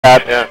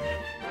Yeah.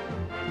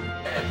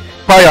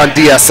 Probably on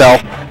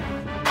DSL.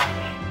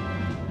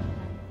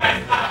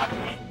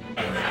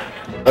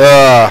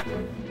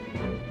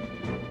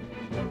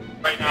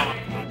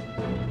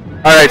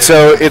 Alright,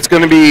 so it's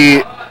going to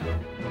be...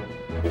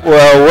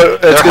 Well,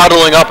 they're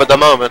huddling up at the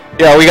moment.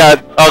 Yeah, we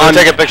got... Oh,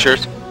 they're taking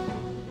pictures.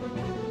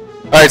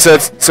 Alright,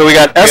 so we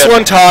got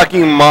S1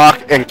 Taki,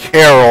 Mock, and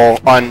Carroll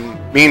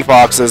on Mean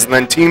Foxes, and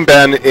then Team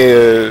Ben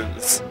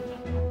is...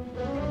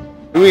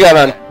 Who we got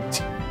on?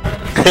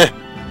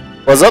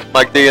 What's up?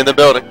 Mike D in the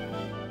building.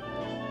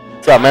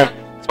 What's up, man?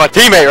 It's my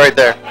teammate right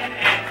there.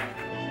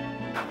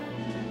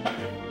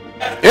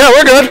 Yeah,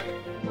 we're good.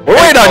 We're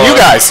waiting on you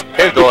guys.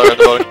 Cave Dolan in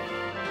the building.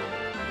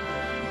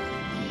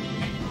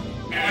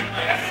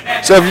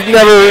 So if you've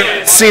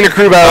never seen a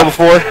crew battle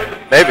before,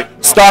 maybe.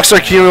 Stocks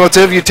are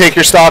cumulative. You take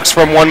your stocks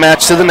from one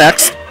match to the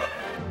next.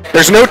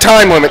 There's no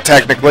time limit,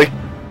 technically.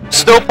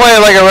 Still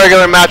playing like a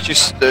regular match.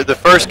 The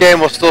first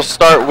game will still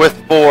start with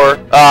 4,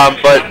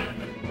 but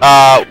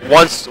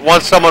once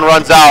someone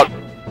runs out,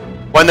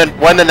 when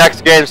the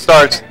next game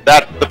starts,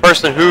 the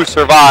person who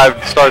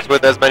survived starts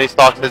with as many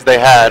stocks as they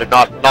had, and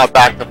not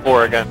back to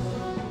 4 again.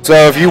 So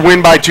if you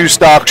win by 2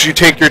 stocks, you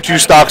take your 2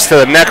 stocks to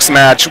the next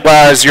match,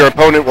 whereas your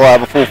opponent will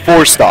have a full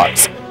 4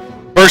 stocks.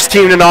 First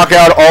team to knock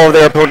out all of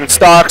their opponent's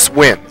stocks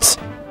wins.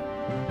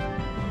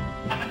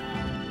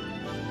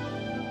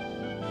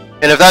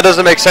 And if that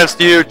doesn't make sense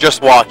to you,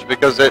 just watch,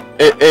 because it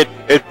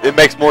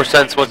makes more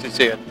sense once you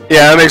see it.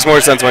 Yeah, it makes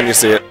more sense when you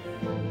see it.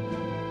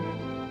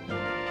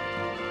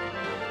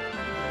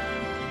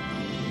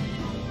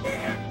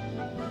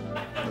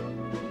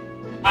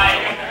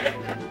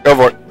 Go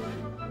for it.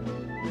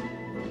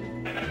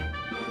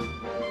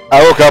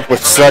 I woke up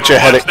with such a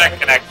headache. That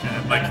connection,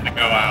 it likes to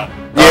go out.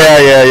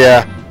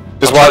 Yeah.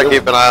 Just want to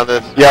keep an eye on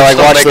this. Yeah, like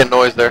watch making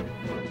noise there.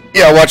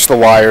 Yeah, watch the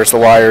wires. The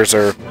wires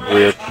are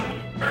weird.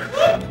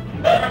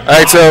 All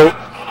right, so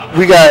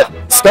we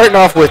got starting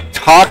off with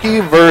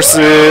Taki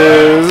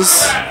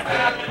versus.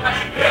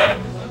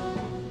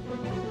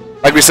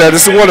 Like we said,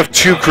 this is one of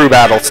 2 crew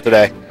battles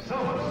today.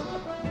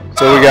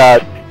 So we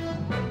got.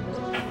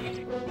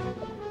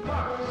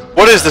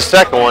 What is the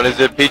second one? Is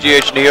it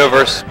PGH Neo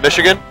versus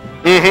Michigan?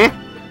 Mm-hmm.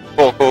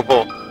 Cool.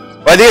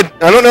 I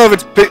don't know if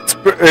it's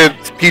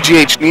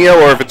PGH Neo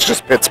or if it's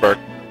just Pittsburgh.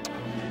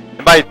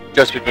 It might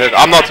just be Pittsburgh.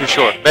 I'm not too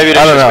sure. Maybe it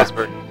is just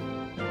Pittsburgh.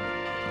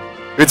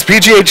 If it's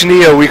PGH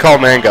Neo, we call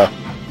Mango.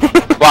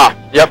 Wow.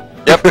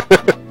 Yep.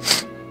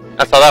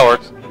 That's how that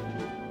works.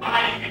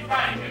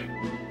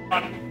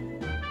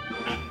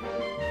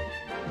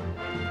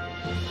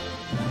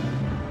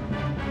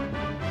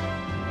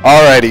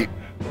 Alrighty.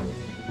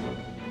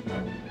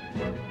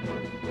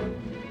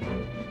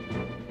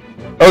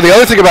 Oh, the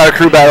other thing about a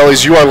crew battle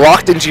is you are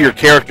locked into your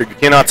character. You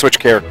cannot switch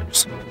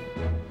characters.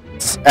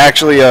 It's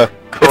actually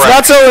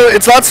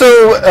it's not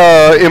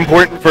so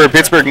important for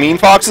Pittsburgh Mean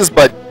Foxes,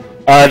 but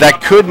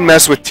that could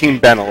mess with Team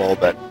Ben a little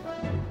bit.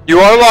 You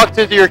are locked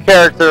into your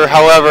character,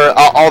 however,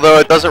 although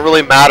it doesn't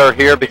really matter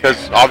here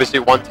because obviously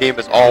one team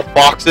is all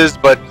Foxes,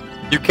 but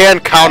you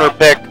can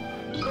counterpick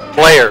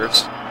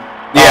players.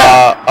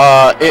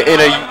 Yeah.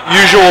 In a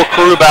usual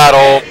crew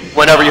battle,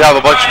 whenever you have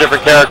a bunch of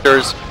different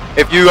characters,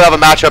 if you have a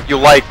matchup you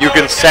like, you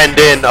can send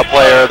in a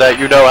player that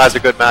you know has a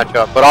good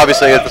matchup. But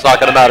obviously, it's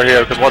not going to matter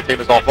here because one team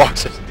is all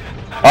Foxes.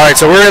 All right,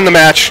 so we're in the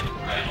match. We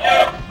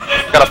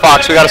got a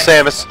Fox, we got a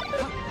Samus.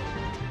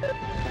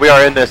 We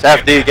are in this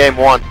FD game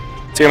 1.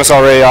 Samus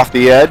already off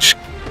the edge,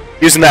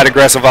 using that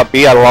aggressive up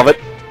B. I love it.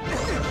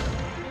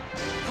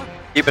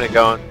 Keeping it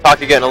going.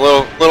 Taki getting a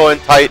little in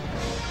tight.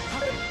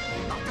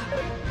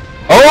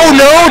 Oh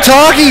no,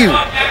 Taki!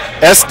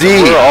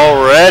 SD. We're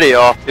already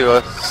off to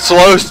a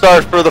slow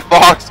start for the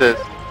Foxes.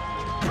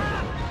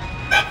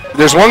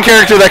 There's one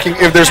character that can.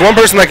 If there's one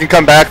person that can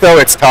come back, though,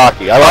 it's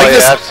Taki. I like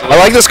this. Absolutely. I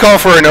like this call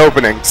for an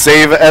opening.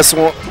 Save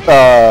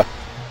S1.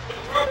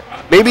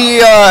 Maybe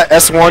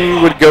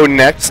S1 would go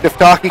next if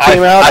Taki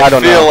came out. I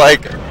don't know. I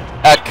feel like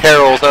at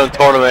Carroll's own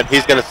tournament,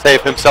 he's going to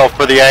save himself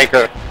for the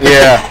anchor.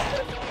 Yeah.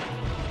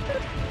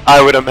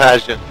 I would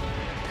imagine.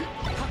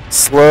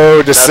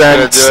 Slow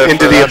descent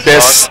into the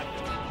abyss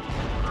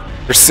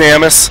for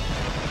Samus.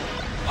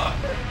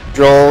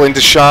 Drill into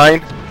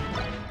Shine.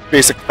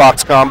 Basic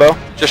Fox combo.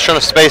 Just trying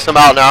to space him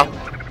out now.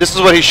 This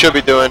is what he should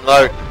be doing.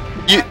 Like,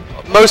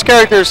 most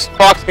characters,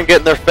 Fox can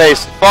get in their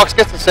face. If Fox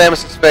gets in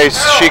Samus's face,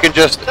 she can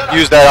just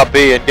use that up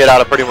B and get out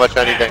of pretty much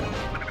anything.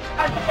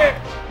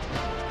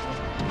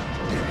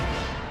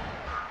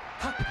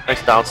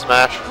 Nice down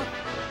smash.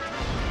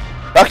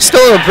 Fox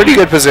still in a pretty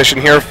good position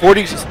here.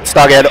 40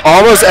 stock ahead,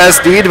 almost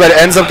SD'd, but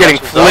ends up getting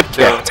flip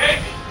kicked.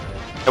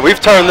 And we've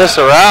turned this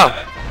around.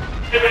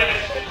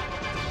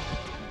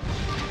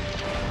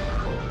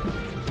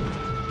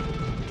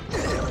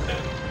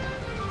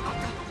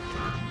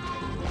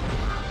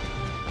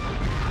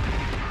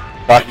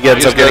 Taki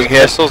ends up getting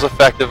hit. Missiles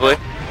effectively.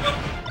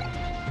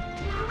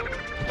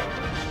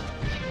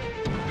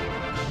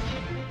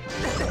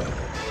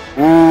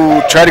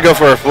 Ooh, try to go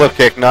for a flip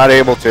kick, not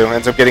able to.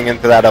 Ends up getting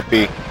into that up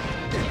B.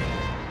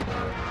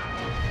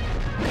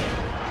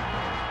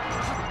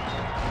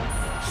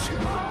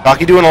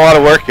 Taki doing a lot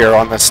of work here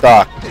on this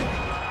stock.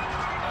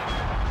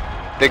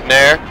 Big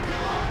nair.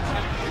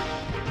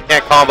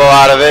 Can't combo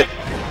out of it.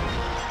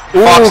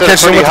 Ooh, Fox at a catching him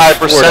pretty with high the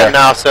percent forward.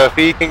 now, so if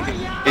he can,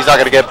 he's not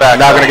going to get back.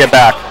 Not going to get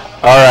back.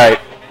 All right.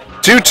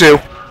 2-2.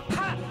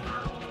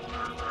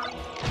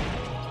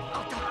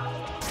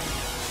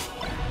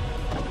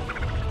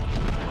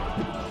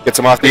 Gets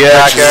him off the Good edge.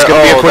 back This is air.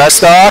 going to be a Oh, quick that's-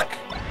 stock.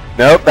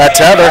 Nope, that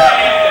tether.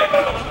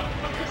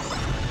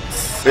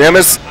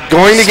 Samus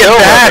going to get Still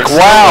back. moving,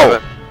 Wow. still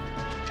moving.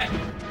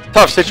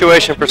 Tough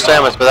situation for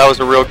Samus, but that was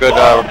a real good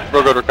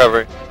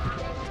recovery.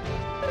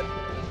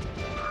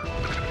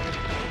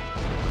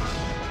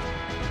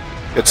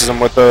 Gets him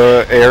with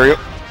the aerial.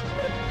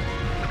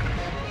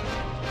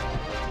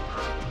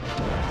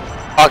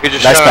 Hockey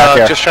just, Nice back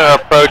air. just trying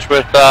to approach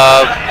with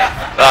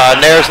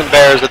nairs and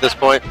bears at this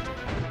point.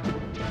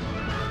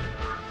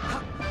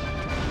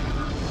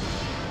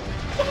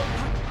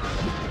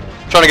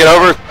 Trying to get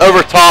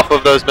over top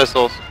of those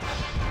missiles.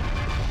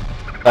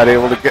 Not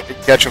able to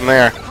catch him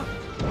there.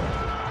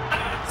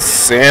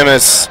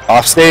 Samus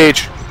off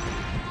stage.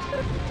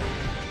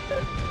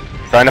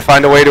 Trying to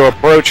find a way to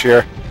approach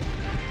here.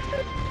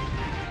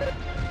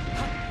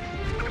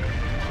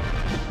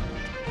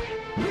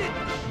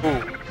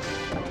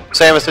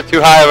 Samus at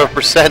too high of a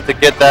percent to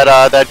get that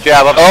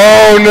jab up.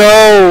 Oh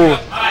no!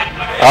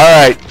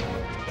 Alright.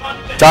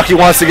 Taki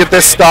wants to get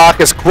this stock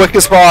as quick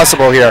as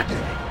possible here.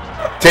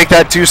 Take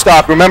that 2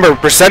 stock. Remember,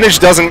 percentage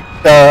doesn't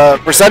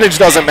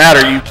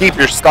matter. You keep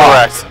your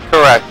stocks.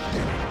 Correct.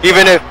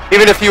 Even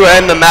if you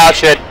end the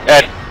match at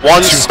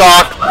 1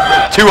 stock,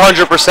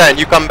 200%,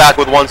 you come back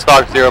with 1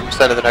 stock,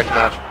 0% of the next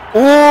match.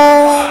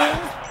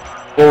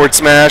 Ooh. Forward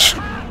smash.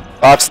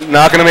 Fox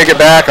not going to make it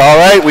back. All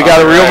right, we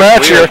got a real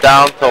match we here. are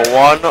down to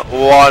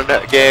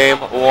 1-1, game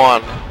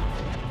 1.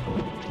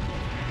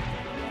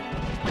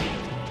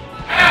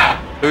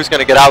 Who's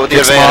going to get out with the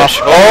Gets him advantage?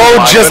 off. Oh,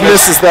 my just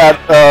goodness.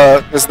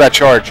 misses that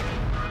charge.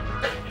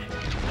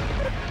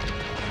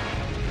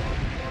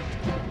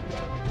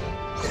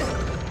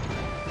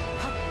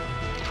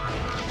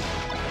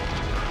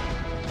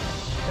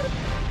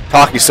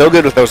 Taki's so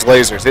good with those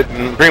lasers,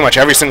 hitting pretty much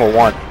every single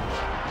one.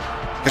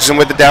 Catches him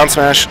with the down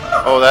smash.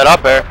 Oh, that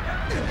up air.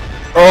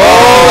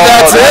 Oh,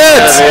 that's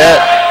gonna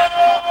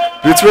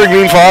it! Pittsburgh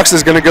Mean Fox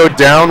is going to go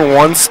down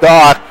 1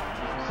 stock.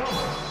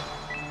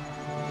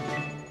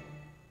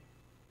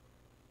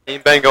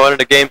 Team Ben going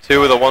into game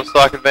 2 with a 1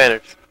 stock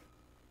advantage.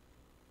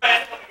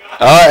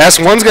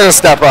 S1's going to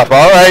step up.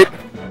 All right.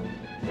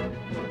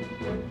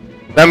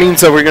 That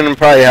means that we're going to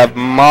probably have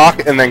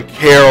Mock and then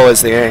Carroll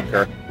as the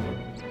anchor.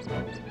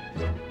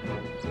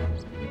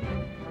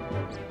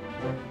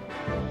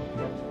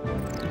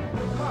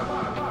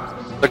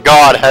 The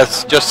God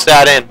has just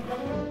sat in.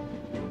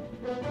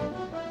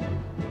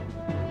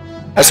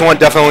 S1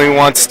 definitely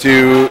wants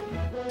to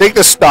take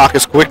the stock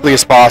as quickly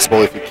as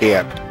possible if you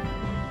can.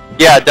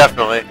 Yeah,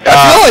 definitely.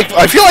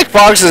 I feel like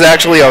Fox is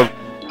actually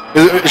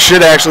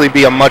should actually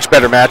be a much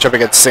better matchup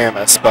against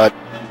Samus, but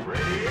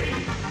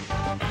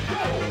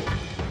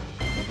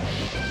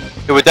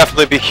it would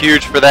definitely be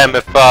huge for them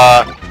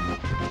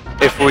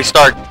if we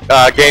start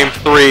game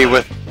 3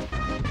 with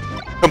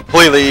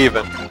completely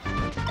even.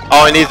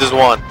 All he needs is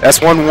 1.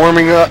 S1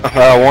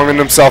 warming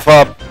himself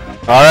up.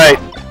 All right,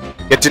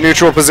 get to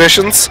neutral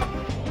positions,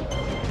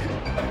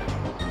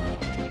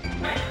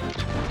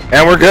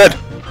 and we're good.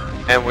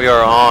 And we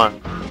are on.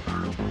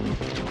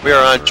 We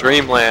are on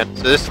Dreamland.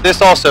 So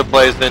this also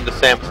plays into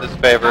Samus's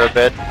favor a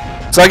bit.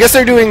 So I guess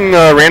they're doing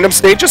random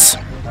stages.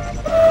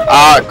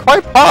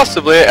 Quite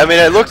possibly. I mean,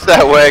 it looks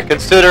that way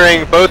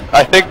considering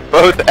I think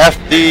both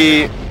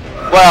FD.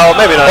 Well,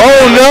 maybe not.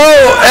 Oh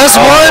no!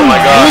 S1 Oh my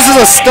God. loses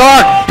a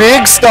stock,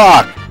 big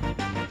stock.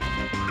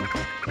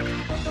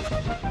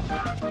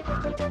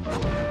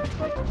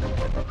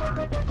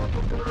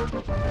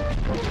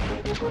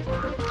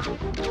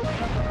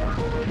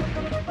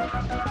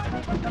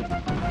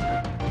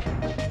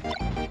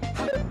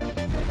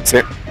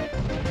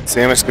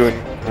 Samus doing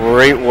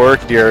great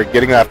work here,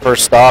 getting that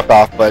first stock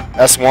off, but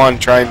S1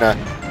 trying to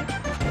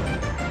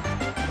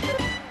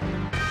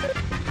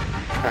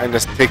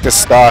take this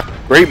stock.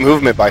 Great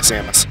movement by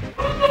Samus.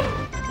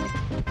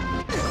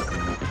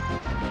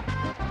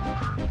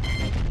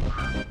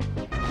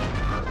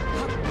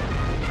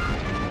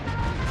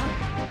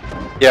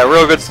 Yeah,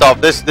 real good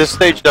stuff. This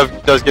stage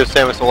does give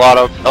Samus a lot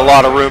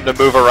of room to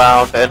move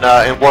around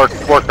and work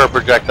her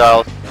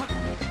projectiles.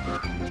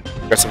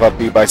 Aggressive up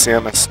B by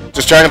Samus.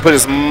 Just trying to put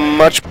as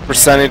much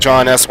percentage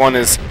on S1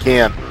 as he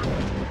can.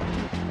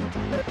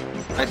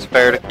 Nice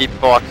fair to keep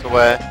Fox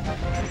away.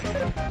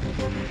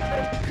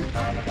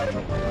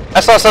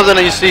 That's not something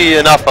that you see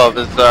enough of.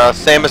 Is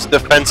Samus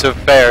defensive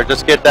fair?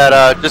 Just get that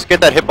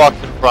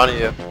hitbox in front of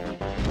you.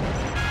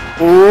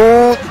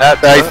 Ooh, I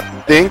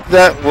think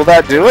will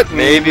that do it?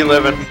 Maybe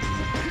living.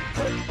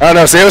 I don't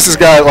know. Samus has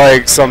got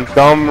like some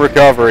dumb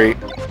recovery.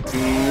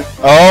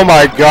 Oh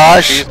my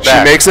gosh, She's she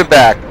back. makes it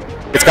back.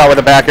 It's caught with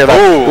the back air.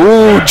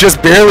 Ooh,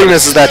 just barely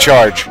misses that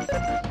charge.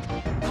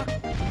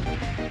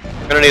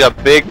 Gonna need a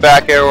big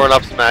back air or an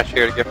up smash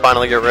here to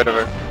finally get rid of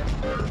her.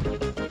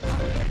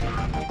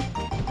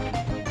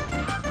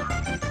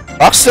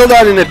 Fox still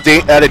not in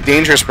at a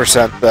dangerous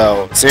percent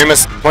though.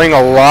 Samus playing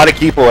a lot of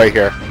keep away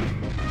here.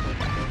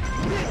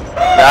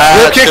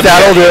 Flip kick,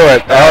 that'll do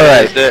it. All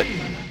right.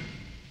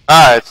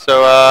 Alright,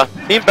 so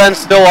Team Ben's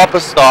still up a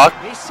stock.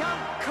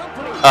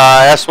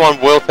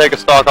 S1 will take a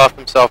stock off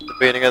himself at the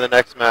beginning of the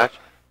next match.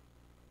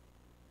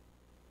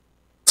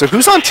 So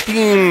who's on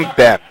Team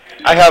Ben?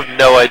 I have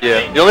no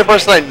idea. The only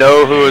person I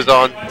know who is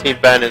on Team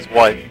Ben is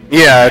White.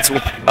 Yeah, it's.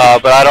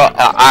 But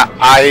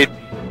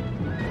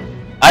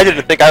I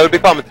didn't think I would be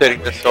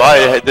commentating this, so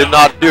I did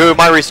not do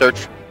my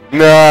research.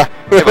 Nah.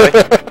 Anyway.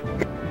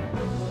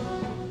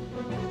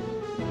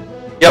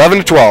 Yep. 11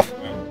 to 12.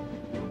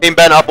 Team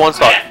Ben up one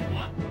stock.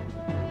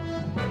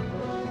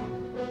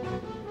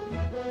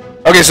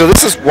 Okay, so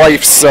this is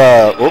wife's.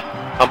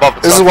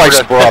 This is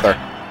wife's brother.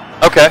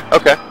 Okay.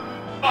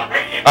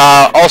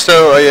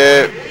 Also,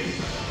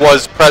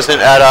 was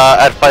present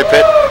at Fight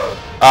Pit,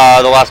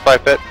 the last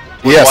Fight Pit.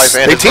 Yes,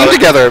 they teamed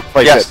together at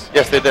Fight Pit.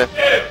 Yes, they did.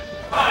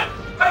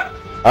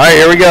 All right,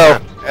 here we go.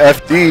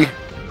 FD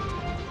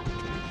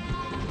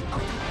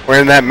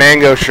wearing that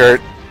mango shirt.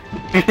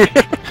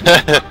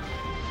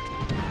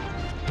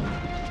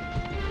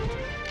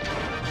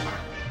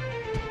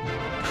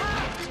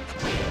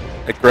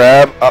 A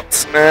grab, up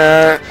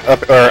smash,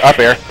 up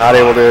air. Not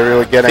able to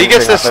really get anything. If he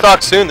gets this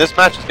stock soon, this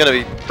match is going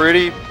to be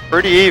pretty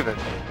even.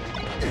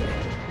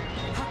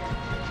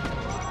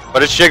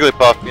 But it's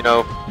Jigglypuff, you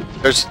know.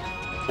 There's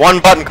one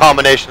button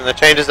combination that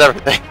changes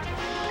everything.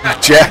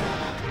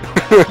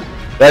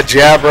 That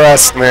jab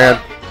rest, man.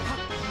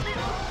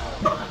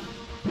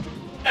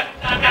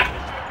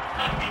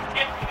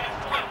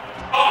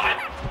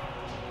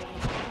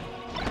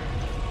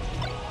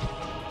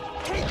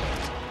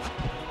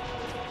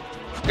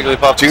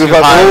 Jigglypuff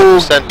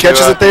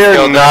catches it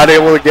there, not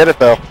able to get it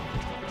though.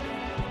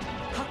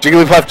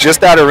 Jigglypuff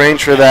just out of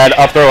range for that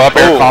up throw up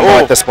air combo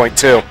at this point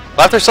too.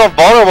 Left herself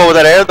vulnerable with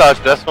that air dodge,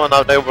 but that's one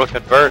not able to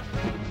convert.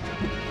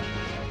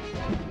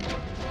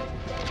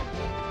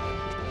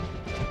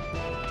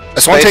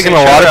 This one taking a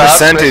lot of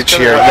percentage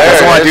here. He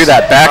doesn't want to do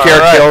that. Back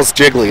air kills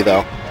Jiggly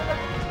though.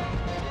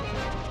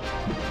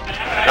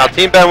 Now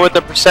Team Ben with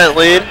the percent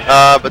lead,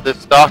 but the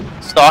stock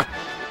is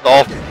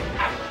all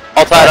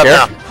tied up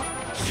now.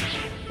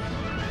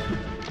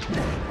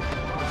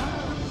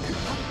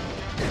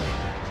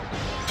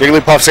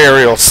 Jigglypuff's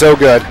aerial, so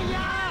good.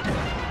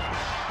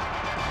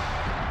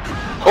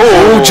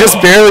 Oh,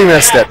 just barely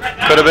missed it.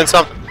 Could have been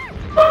something.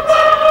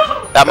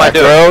 That might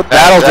do it.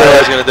 That'll do it.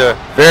 That's gonna do it.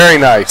 Very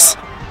nice.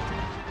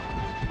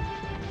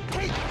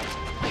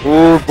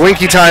 Ooh,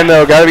 blinky time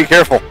though. Gotta be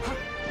careful.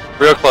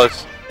 Real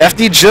close.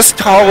 FD just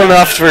tall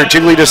enough for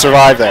Jiggly to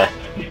survive there.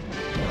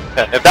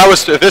 Yeah, if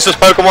this was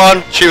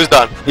Pokemon, she was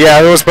done. Yeah,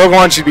 if it was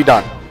Pokemon, she'd be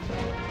done.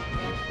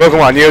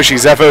 Pokemon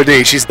Yoshi's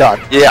FOD, she's done.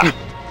 Yeah.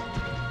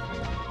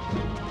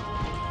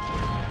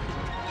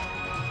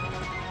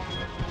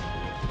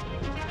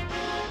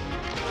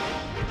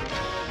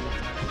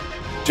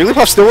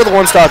 Jigglypuff's still with a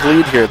one-stock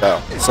lead here, though.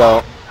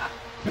 So,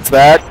 it's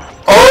that.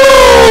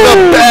 Oh,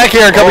 the back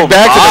air coming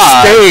back to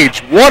the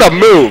stage. What a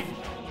move.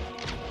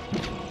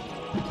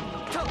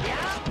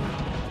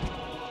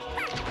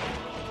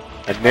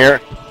 A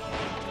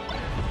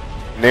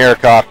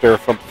Naircopter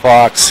from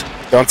Fox.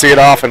 Don't see it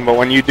often, but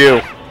when you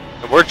do.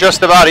 And we're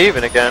just about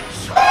even again.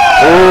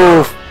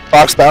 Ooh,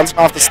 Fox bouncing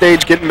off the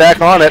stage, getting back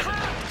on it.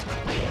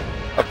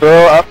 Up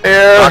throw, up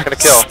air. Not gonna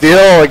kill.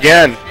 Still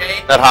again.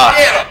 That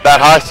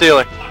high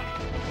ceiling.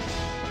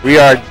 We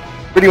are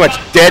pretty much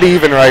dead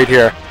even right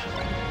here.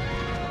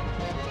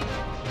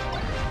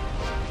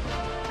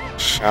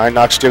 Shine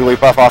knocks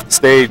Jigglypuff off the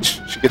stage.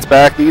 She gets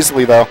back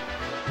easily though.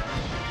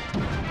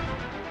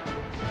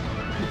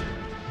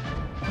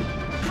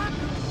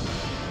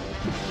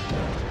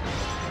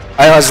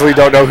 I honestly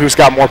don't know who's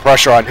got more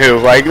pressure on who.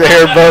 Like,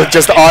 they're both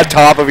just on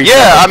top of each other.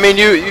 Yeah, I mean,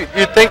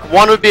 you'd think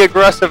one would be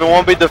aggressive and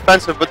one would be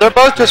defensive, but they're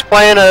both just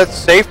playing a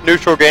safe,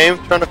 neutral game,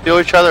 trying to feel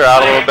each other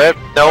out a little bit.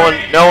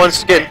 No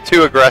one's getting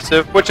too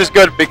aggressive, which is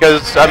good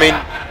because, I mean,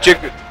 you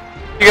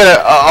get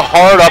a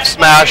hard up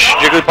smash,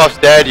 Jigglypuff's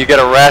dead, you get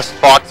a rest,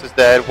 Fox is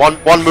dead.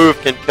 One move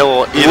can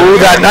kill either. Ooh,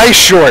 that nice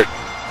short.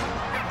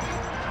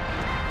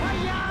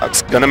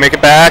 Fox gonna make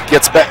it back,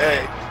 gets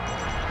back.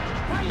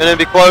 Gonna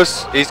be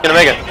close. He's gonna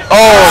make it.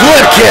 Oh,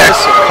 flip kick!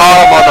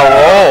 Calm on the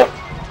roll.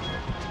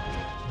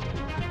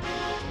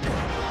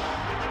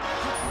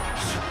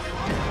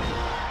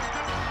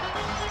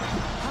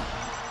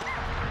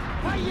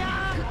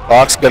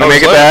 Fox gonna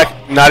make it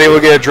back. Not able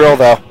to get a drill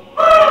though.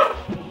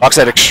 Fox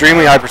had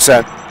extremely high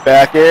percent.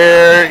 Back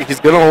air. He's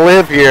gonna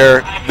live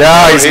here.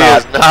 No, he's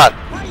not. Is not.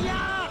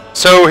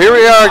 So here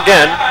we are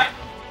again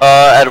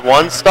at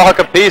one stock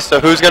apiece. So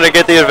who's gonna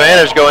get the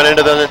advantage going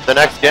into the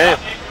next game?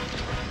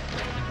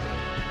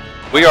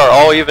 We are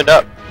all evened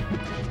up.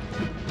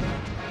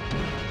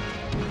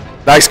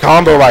 Nice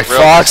combo by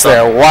Fox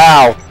there.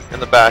 Wow. In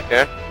the back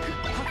air.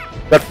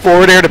 That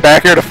forward air to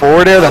back air to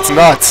forward air, that's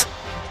nuts.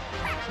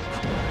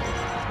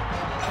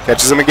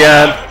 Catches him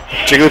again.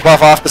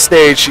 Jigglypuff off the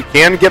stage. She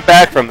can get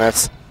back from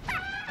this.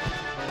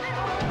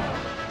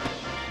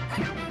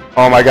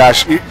 Oh my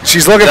gosh,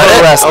 she's looking for that a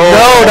it? rest. Oh,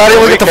 no, not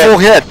even get the full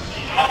hit.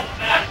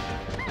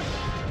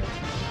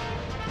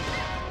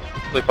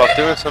 Jigglypuff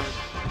doing some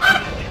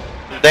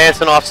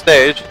dancing off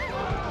stage.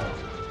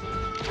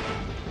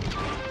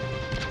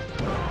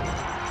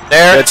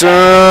 There. It's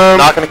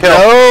not gonna kill.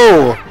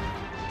 No.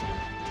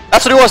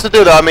 That's what he wants to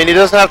do, though. I mean, he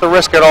doesn't have to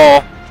risk it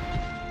all.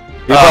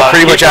 He's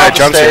pretty much out of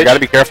jumps here. Got to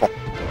be careful.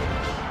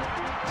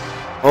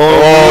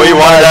 Oh, he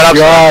wanted that up.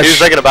 Gosh. He was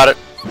thinking about it.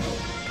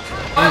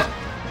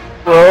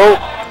 Bro.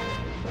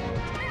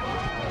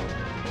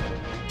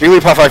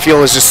 Jigglypuff, I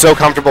feel, is just so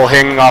comfortable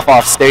hanging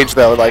off stage,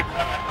 though. Like,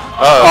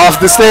 off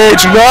the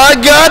stage.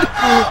 Not good.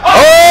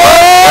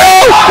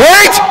 Oh!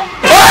 Wait!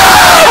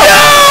 Oh,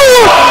 no!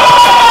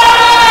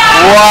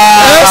 Wow!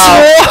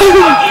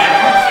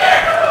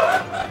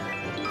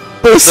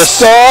 The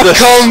star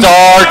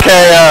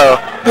KO.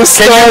 The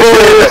star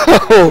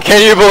KO.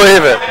 Can you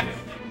believe it?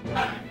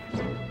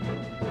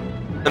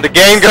 And the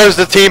game goes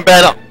to Team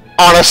Ben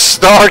on a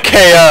star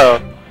KO.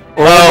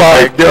 Oh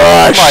my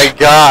gosh. Oh my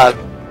god.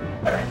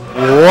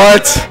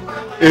 What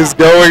is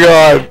going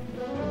on?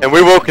 And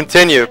we will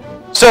continue.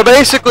 So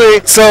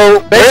basically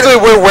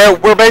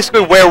we're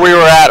basically where we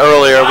were at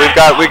earlier.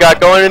 We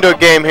got going into a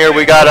game here.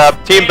 We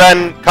got Team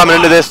Ben coming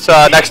into this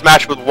next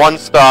match with 1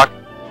 stock.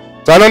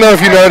 So I don't know if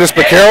you noticed,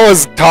 but Carroll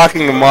was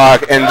talking to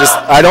Mock, and just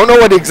I don't know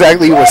what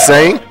exactly he was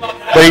saying,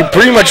 but he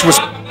pretty much was.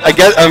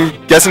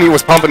 I'm guessing he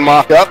was pumping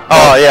Mock up.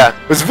 Oh yeah.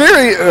 It was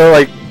very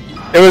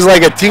it was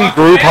like a team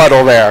group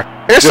huddle there.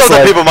 Here's Just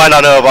something people might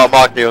not know about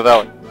Mock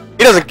though.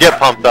 He doesn't get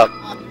pumped up.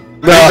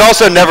 No. He's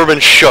also never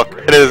been shook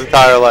in his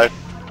entire life.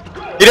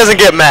 He doesn't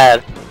get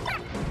mad.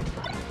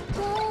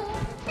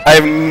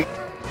 I've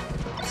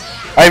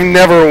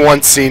never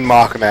once seen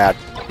Mock mad.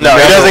 No,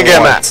 he doesn't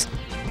get mad.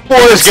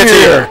 Boys get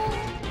here.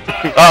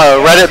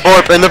 Reddit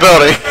Borp in the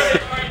building.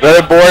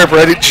 Reddit Borp,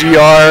 Reddit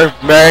GR,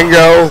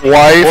 Mango,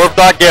 Wife.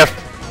 Borp.gift.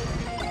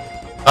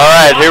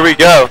 Alright, here we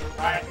go.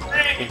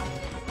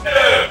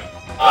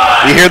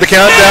 You hear the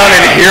countdown,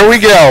 and here we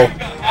go.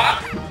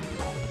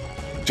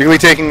 Jiggly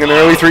taking an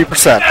early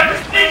 3%.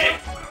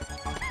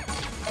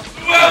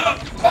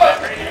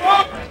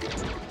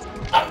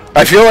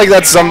 I feel like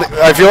that's something.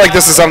 I feel like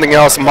this is something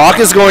else. Mock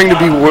is going to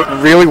be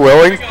really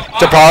willing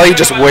to probably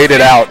just wait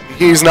it out.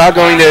 He's not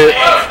going to.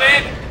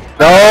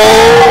 No,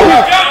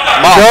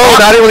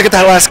 not able to get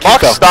that last kick.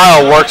 Mock's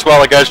style works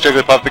well against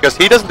Jigglypuff because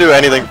he doesn't do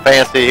anything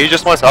fancy. He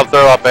just wants up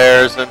throw up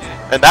airs, and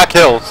that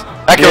kills.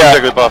 That kills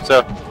Jigglypuff.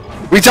 So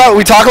we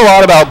talk a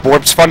lot about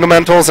Borp's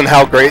fundamentals and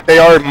how great they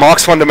are.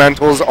 Mock's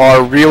fundamentals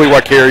are really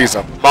what carries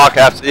him. Mock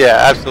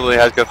absolutely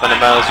has good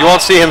fundamentals. You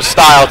won't see him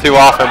style too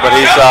often, but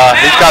he's got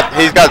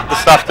the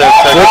stuff to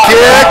Good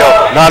kick.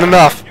 Not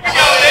enough.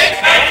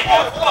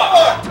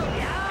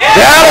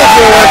 That'll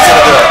do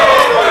it.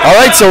 All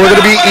right, so we're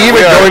going to be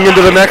even going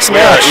into the next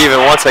match. We are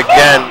even once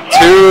again.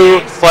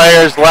 2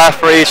 players left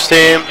for each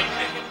team.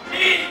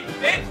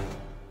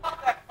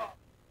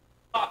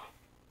 All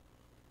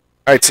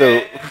right,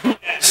 so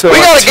we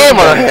got a game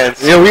on our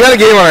hands. Yeah, we got a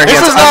game on our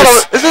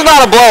hands. This is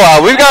not a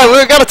blowout. We've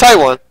got a tight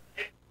one.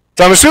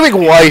 So I'm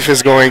assuming Wife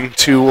is going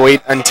to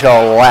wait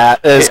until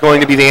is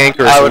going to be the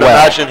anchor. I would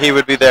imagine he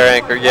would be their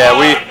anchor. Yeah,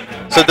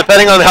 so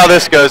depending on how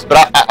this goes,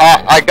 but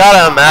I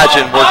gotta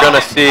imagine we're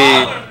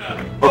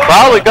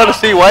probably gonna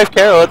see Wife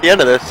Carroll at the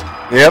end of this.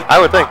 Yep, I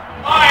would think.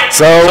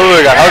 So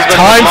we got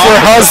time for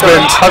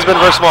husband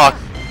versus Mock,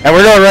 and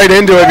we're going right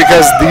into it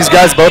because these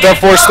guys both have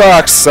 4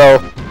 stocks.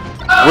 So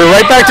we're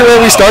right back to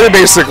where we started.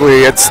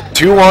 Basically, it's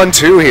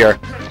 2-on-2 here.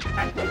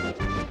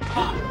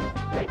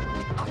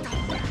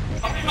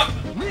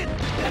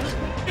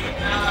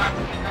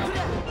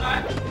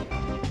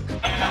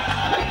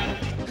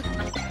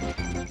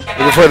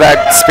 Looking for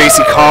that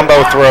spacey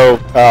combo throw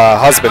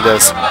husband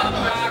is.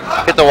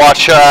 Get to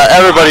watch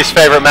everybody's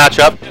favorite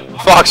matchup,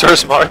 Fox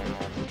versus Mark.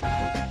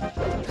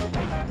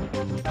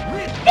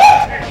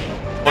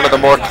 One of the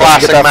more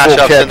classic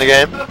matchups in the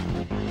game.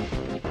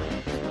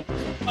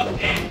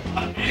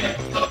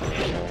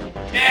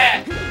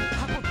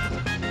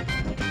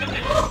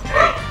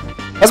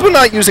 Husband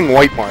not using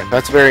white mark.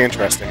 That's very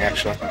interesting,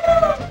 actually.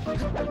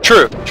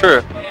 True.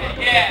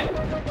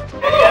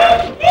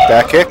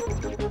 Back kick.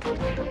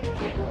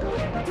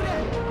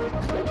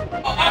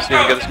 See if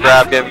we can get this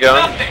grab game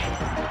going.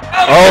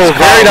 Oh,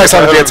 very nice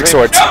on the dancing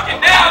swords.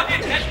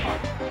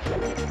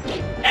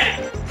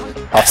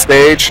 Off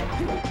stage.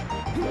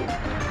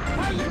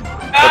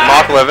 But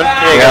Mock living.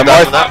 Yeah,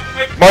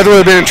 Martha would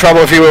have been in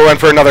trouble if he would have went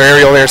for another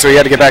aerial there, so he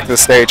had to get back to the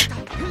stage.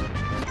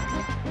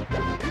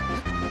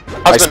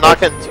 Husband not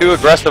getting too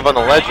aggressive on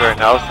the ledge right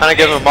now. Kind of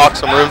giving Mock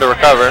some room to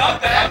recover. Oh,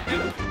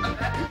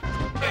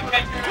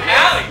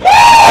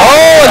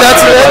 and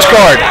that's an edge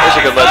guard. There's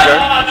a good ledge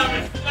guard.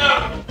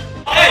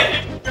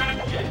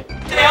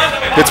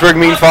 Pittsburgh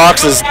Mean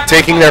Fox is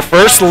taking their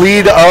first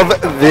lead of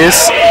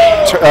this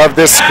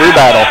screw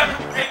battle.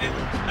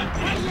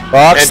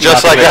 Fox, and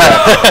just like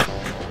that,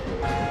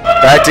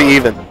 back to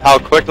even. How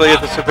quickly it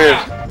disappears.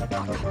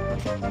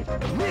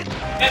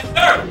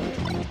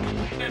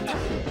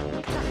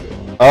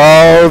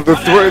 Oh,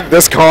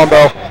 this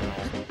combo.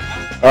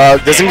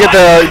 Doesn't get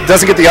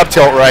the up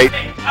tilt right.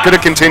 Could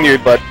have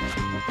continued, but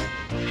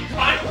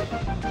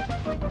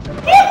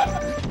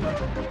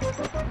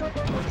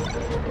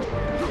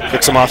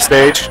kicks him off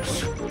stage.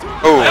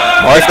 Ooh,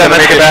 Marth's gonna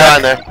make it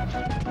back. there.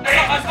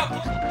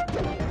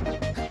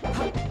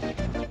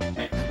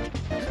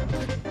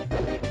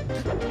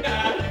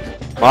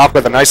 Mock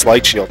with a nice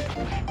light shield.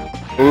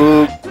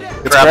 Ooh,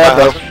 it's Grab grab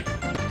by though.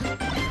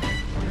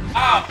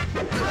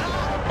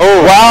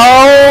 Oh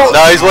wow!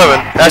 No, he's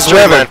living. That's He's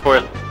living. Dreamland for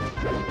you.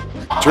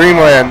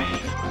 Dreamland.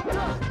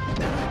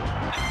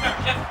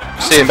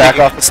 See if back he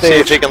can, off the see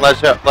if stage. he can ledge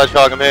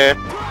hog him here.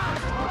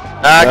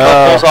 Ah,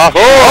 pulls off. Oh,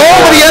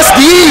 the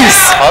SDs!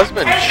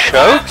 Husband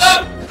chokes.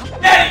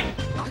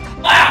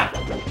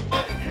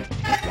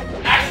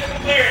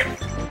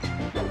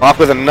 Mock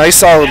with a nice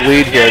solid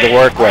lead here to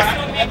work with.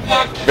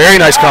 Very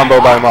nice combo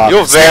by Mock.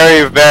 You'll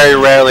very, very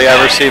rarely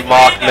ever see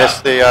Mock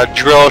miss the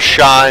drill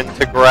shine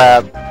to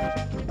grab.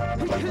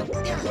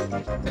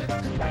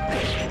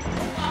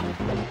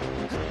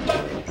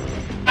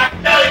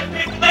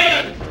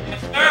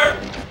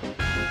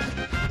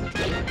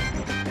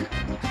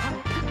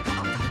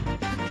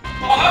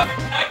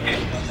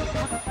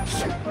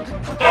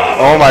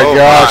 Oh my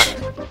gosh.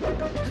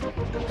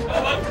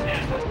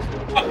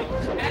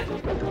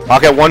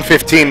 Mock at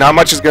 115. Not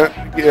much is gonna.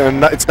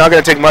 It's not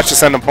gonna take much to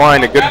send him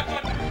flying. Good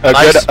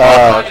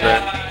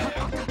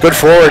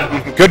forward.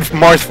 Good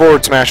Marth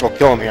forward smash will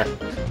kill him here.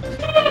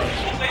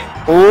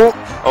 Ooh.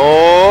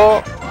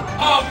 Oh.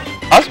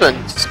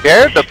 Husband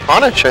scared to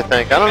punish, I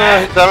think. I don't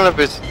know if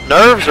it's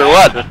nerves or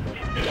what.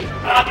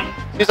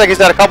 Seems like he's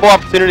had a couple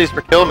opportunities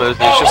for kill moves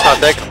and he's just not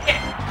taking them.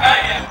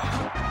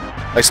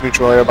 Nice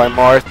neutral air by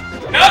Marth.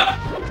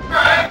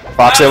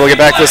 Fox able to get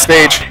back to the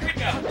stage.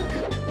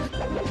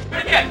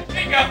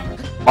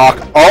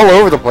 Mock all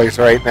over the place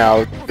right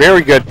now.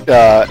 Very good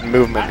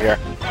movement here.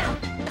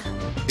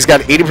 He's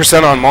got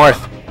 80% on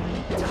Marth.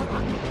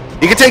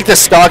 He could take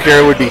this stock here,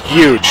 it would be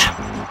huge.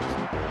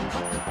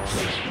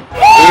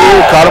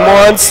 Ooh, caught him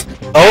once.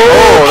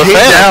 Oh, kick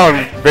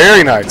down.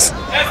 Very nice. Good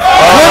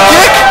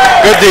kick.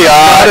 Good DI.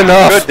 Not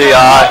enough. Good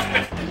DI.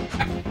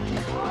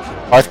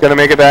 Marth gonna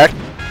make it back.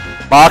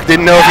 Mock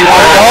didn't know if he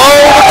wanted.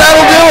 Oh, but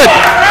that'll do it.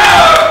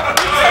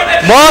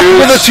 Mock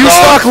with a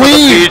 2-stock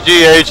lead.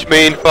 PGH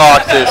Mean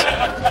Foxes.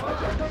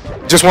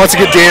 Just wants to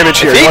get damage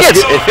here.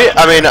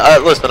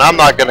 Listen, I'm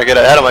not gonna get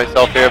ahead of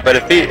myself here, but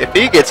if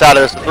he gets out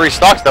of this with 3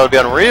 stocks, that would be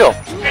unreal.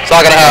 It's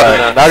not gonna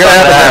happen. Not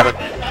gonna happen.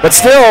 But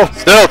still,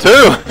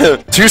 2.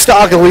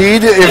 2-stock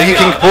lead. If you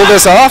can pull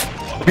this off,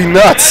 it'd be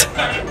nuts.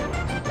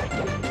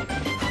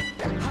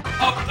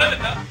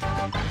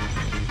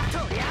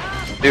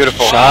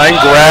 Beautiful. Shine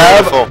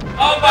grab. Beautiful.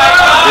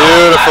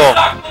 Beautiful.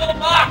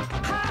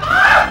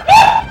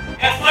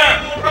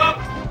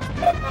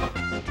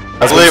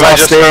 I believe I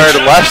just heard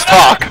less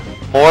talk,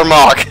 more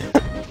mock.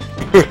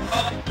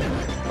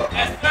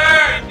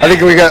 I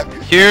think we got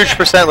huge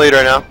percent lead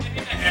right now.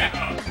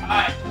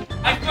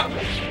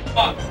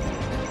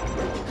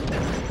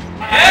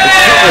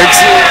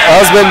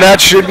 Husband, that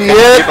should be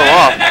it. Keep him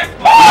off.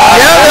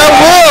 Yeah, that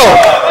will.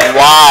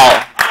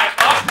 Wow.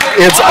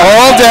 It's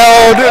all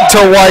down to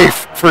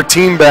wife for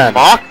Team Ben.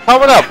 Mock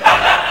coming up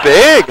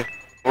big,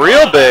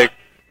 real big.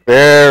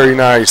 Very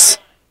nice.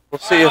 We'll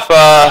see if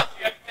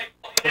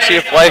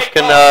life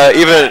can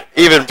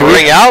even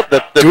bring out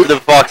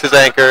the Fox's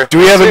anchor. Do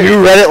we have a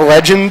new Reddit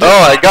legend? Oh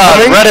my God!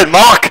 Coming? Reddit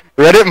mock.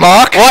 Reddit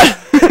mock. What?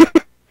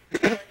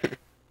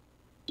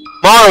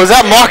 Mara, was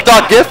that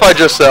mock.gif I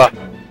just saw?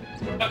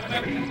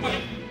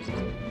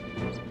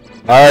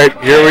 All right,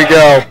 here we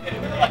go.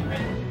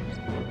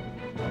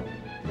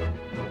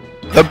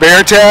 The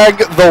bear tag,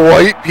 the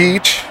white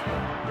peach.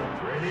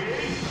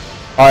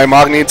 All right,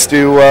 Mock needs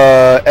to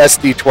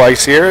SD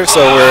twice here, so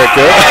we're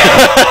good.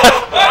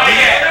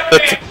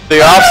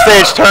 The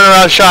offstage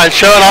turnaround shine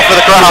showing off for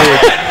the crowd.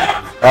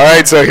 All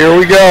right, so here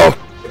we go.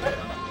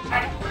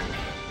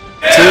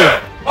 2.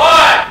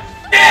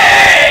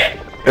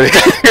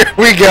 Here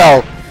we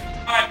go.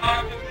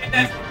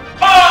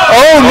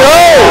 Oh no!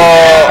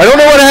 I don't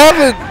know what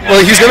happened.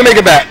 Well, he's gonna make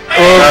it back.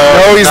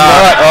 No, he's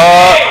not.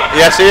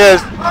 Yes, he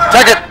is.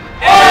 Check it.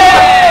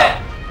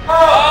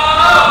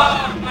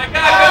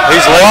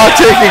 He's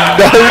taking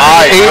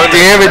 8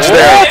 damage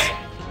there.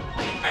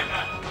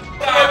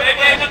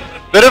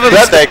 Bit of a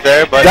mistake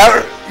there, but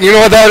you know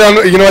what that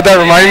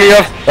reminded me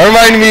of? That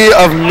reminded me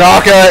of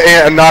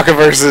Naka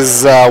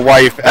versus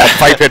wife at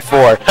Fight Pit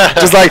 4.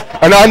 Just like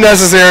an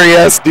unnecessary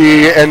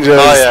SD and just.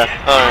 Oh yeah.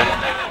 All right.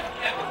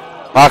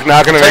 Mock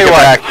not gonna make it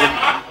back.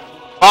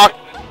 Mock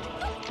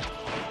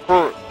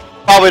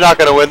probably not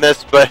gonna win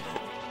this, but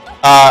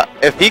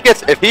if he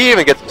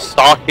even gets a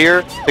stock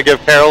here to give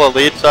Carroll a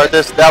lead start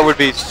this, that would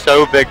be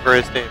so big for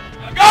his team.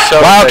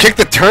 So wow, big. kick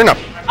the turnip.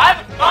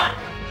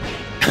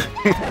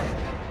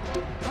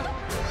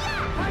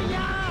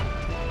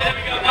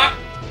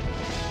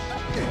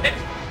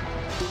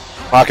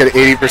 Mock at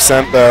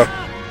 80% though.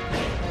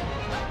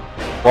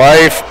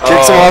 Wife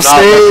kicks him off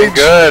stage.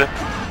 Good.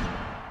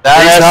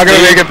 That He's not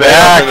gonna make it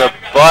back. In the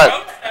butt.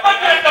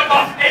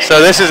 So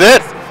this is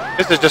it.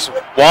 This is just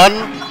one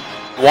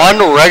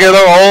regular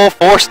old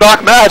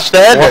 4-stock match to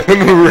end it.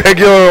 One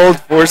regular old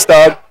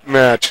 4-stock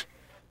match.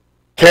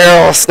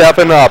 Carroll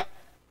stepping up.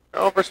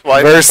 Carroll versus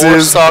Wife. Versus 4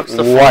 stocks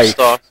to 4 Wife.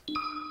 stocks.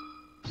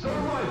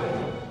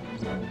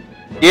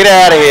 Get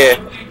out of here.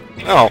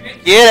 Oh.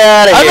 Get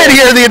out of here. I've been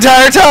here the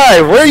entire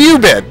time. Where you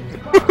been?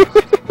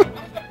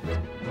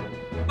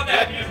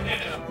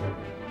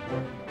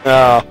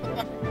 Oh.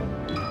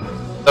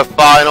 The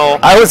final.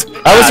 I was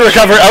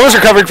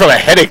recovering from a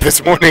headache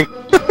this morning.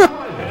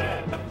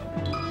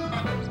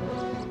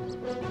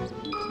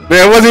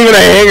 Man, it wasn't even a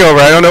hangover.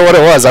 I don't know what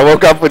it was. I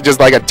woke up with just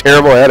like a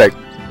terrible headache.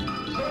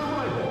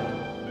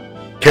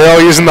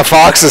 Carroll using the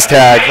Foxes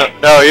tag.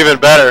 No, even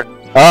better.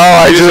 Oh,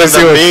 I Using just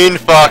the Mean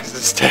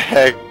Foxes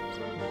tag.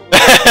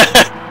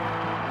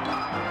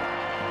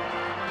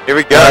 Here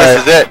we go. All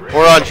This is it.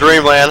 We're on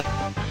Dreamland.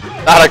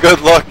 Not a good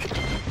look.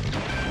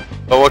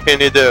 But what can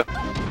you do?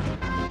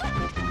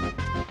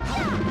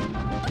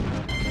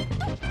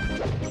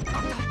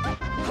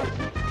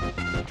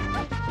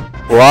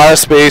 A lot of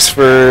space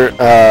for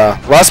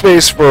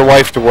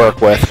Wife to work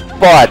with,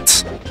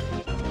 but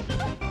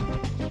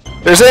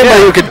there's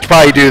anybody who could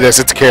probably do this.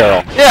 It's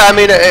Carroll. Yeah, I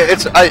mean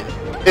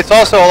it's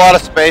also a lot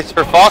of space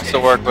for Fox to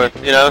work with,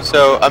 you know.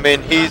 So I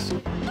mean he's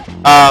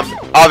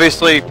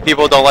obviously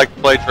people don't like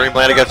to play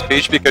Dreamland against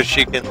Peach because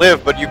she can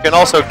live, but you can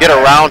also get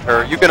around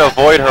her. You can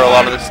avoid her a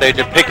lot on the stage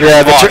and pick your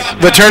spots.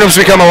 The turnips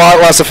become a lot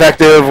less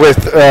effective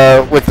with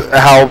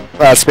how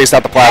spaced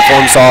out the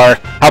platforms are,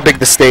 how big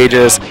the stage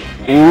is.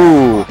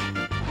 Ooh.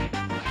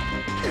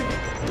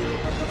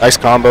 Nice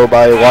combo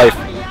by Wife.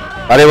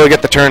 Not able to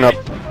get the turnip.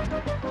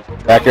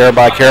 Back air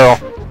by Carroll.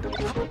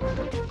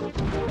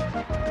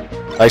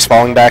 Nice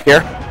falling back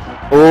air.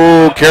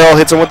 Ooh, Carroll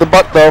hits him with the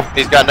butt though.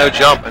 He's got no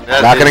jump. And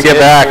that not going to get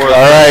back.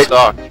 All right.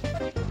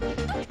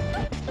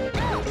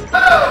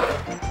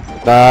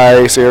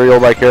 Nice aerial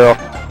by Carroll.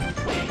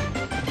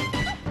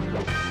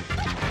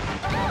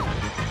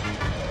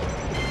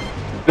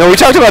 No, we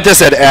talked about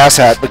this at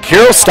Asshat, but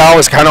Carroll's style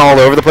is kind of all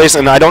over the place,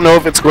 and I don't know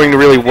if it's going to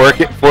really work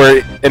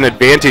for an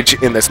advantage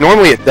in this.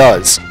 Normally it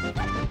does.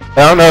 I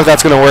don't know if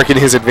that's going to work in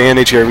his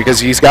advantage here, because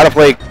he's got to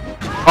play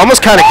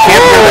almost kind of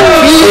campier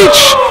than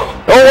Peach.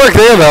 Don't work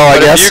there, though, I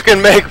guess. If you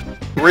can make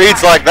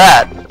reads like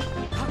that,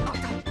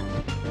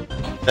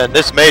 then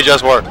this may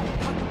just work.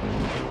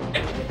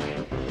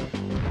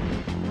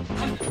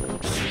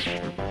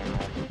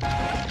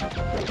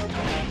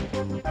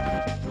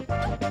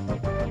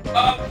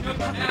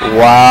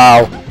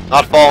 Wow.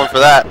 Not falling for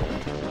that.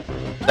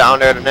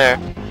 Down air to nair.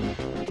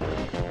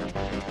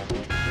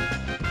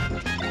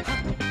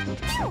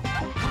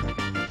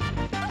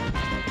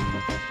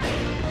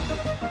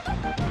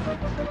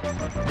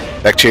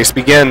 Back chase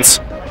begins.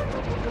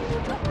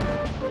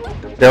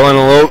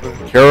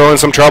 Carroll in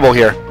some trouble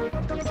here.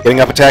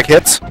 Getting up attack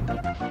hits.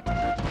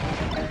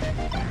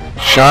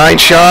 Shine,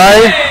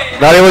 shine.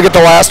 Not able to get the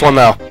last one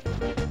though.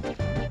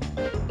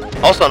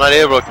 Also not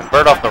able to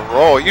convert off the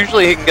roll.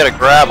 Usually he can get a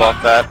grab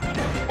off that.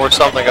 Or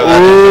something of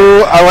that.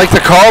 Ooh, I like the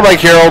call by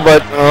Carroll,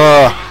 but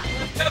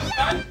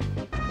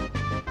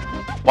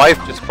Wife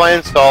just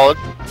playing solid.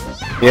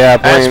 yeah,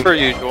 playing. As per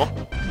usual.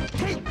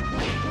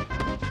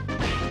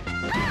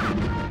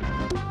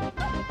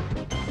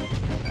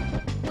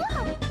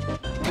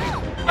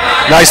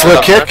 Nice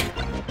lip kick.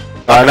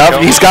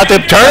 Enough. He's got the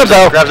turnip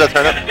though. Grabs that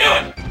turnip.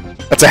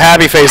 That's a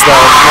happy face though.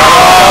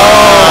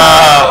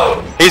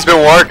 Oh, he's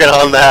been working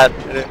on that.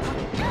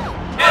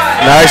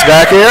 Nice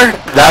back air.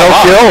 That'll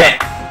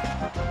kill.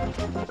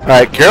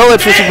 Alright, Carroll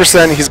at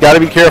 50%. He's got to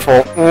be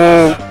careful.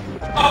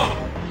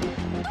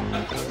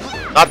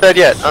 Not dead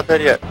yet. Not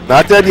dead yet.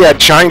 Not dead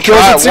yet. Shine kills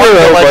at 0,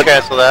 but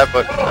cancel that,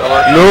 but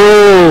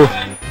no.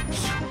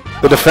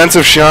 The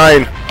defensive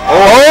shine.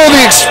 Oh,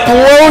 the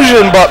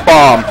explosion butt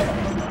bomb.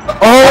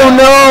 Oh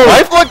no.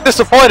 Wife looked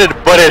disappointed,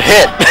 but it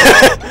hit.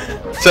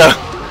 So.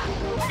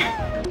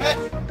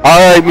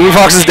 Alright, Mean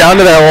Fox is down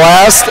to their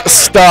last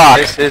stock.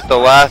 This is the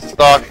last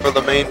stock for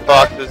the Mean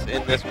Foxes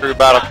in this crew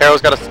battle.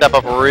 Carroll's got to step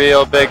up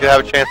real big to have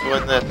a chance to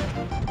win this.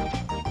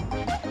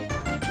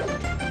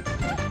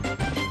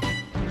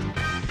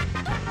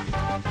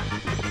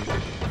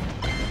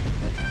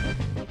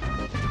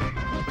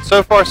 But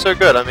so far, so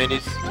good. I mean,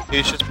 he's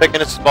just picking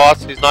his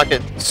spots. He's not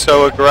getting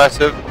so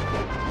aggressive.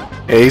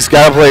 Yeah, he's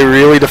got to play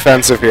really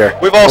defensive here.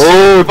 We've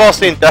all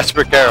seen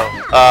desperate Carroll,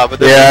 but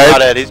this is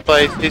not it. He's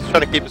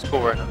trying to keep his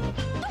cool right now.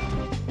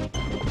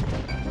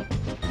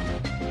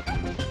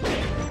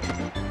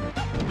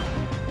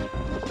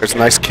 There's a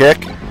nice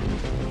kick.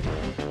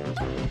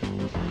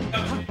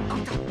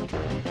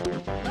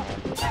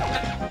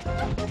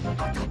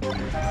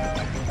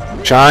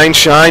 Shine,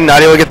 shine.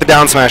 Not able to get the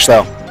down smash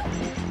though.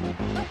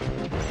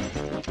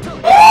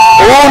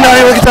 Oh, not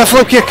able to get that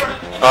flip kick.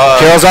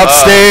 Carroll's out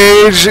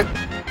stage.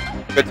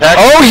 Good tag.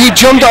 Oh, he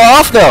jumped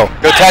off though.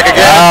 Good tag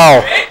again.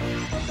 Wow.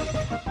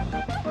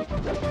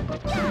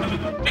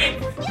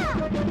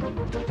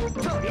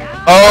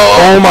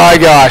 Oh my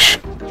gosh.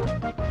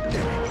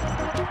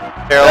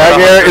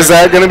 Carroll, Is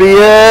that going to be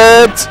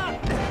it?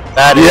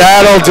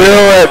 That'll do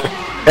it.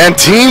 And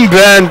Team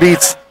Ben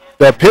beats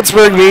the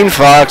Pittsburgh Mean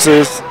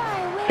Foxes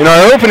in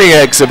our opening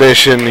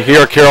exhibition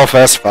here at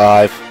Carrollfest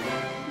 5.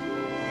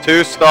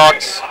 Two stock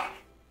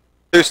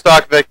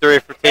victory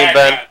for Team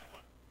Ben.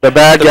 The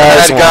bad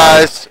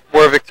guys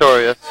were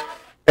victorious.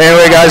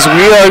 Anyway, guys,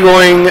 we are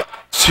going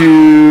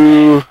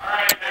to...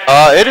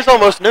 it is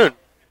almost noon,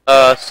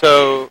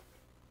 so...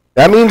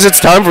 That means it's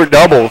time for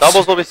doubles.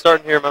 Doubles will be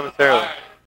starting here momentarily.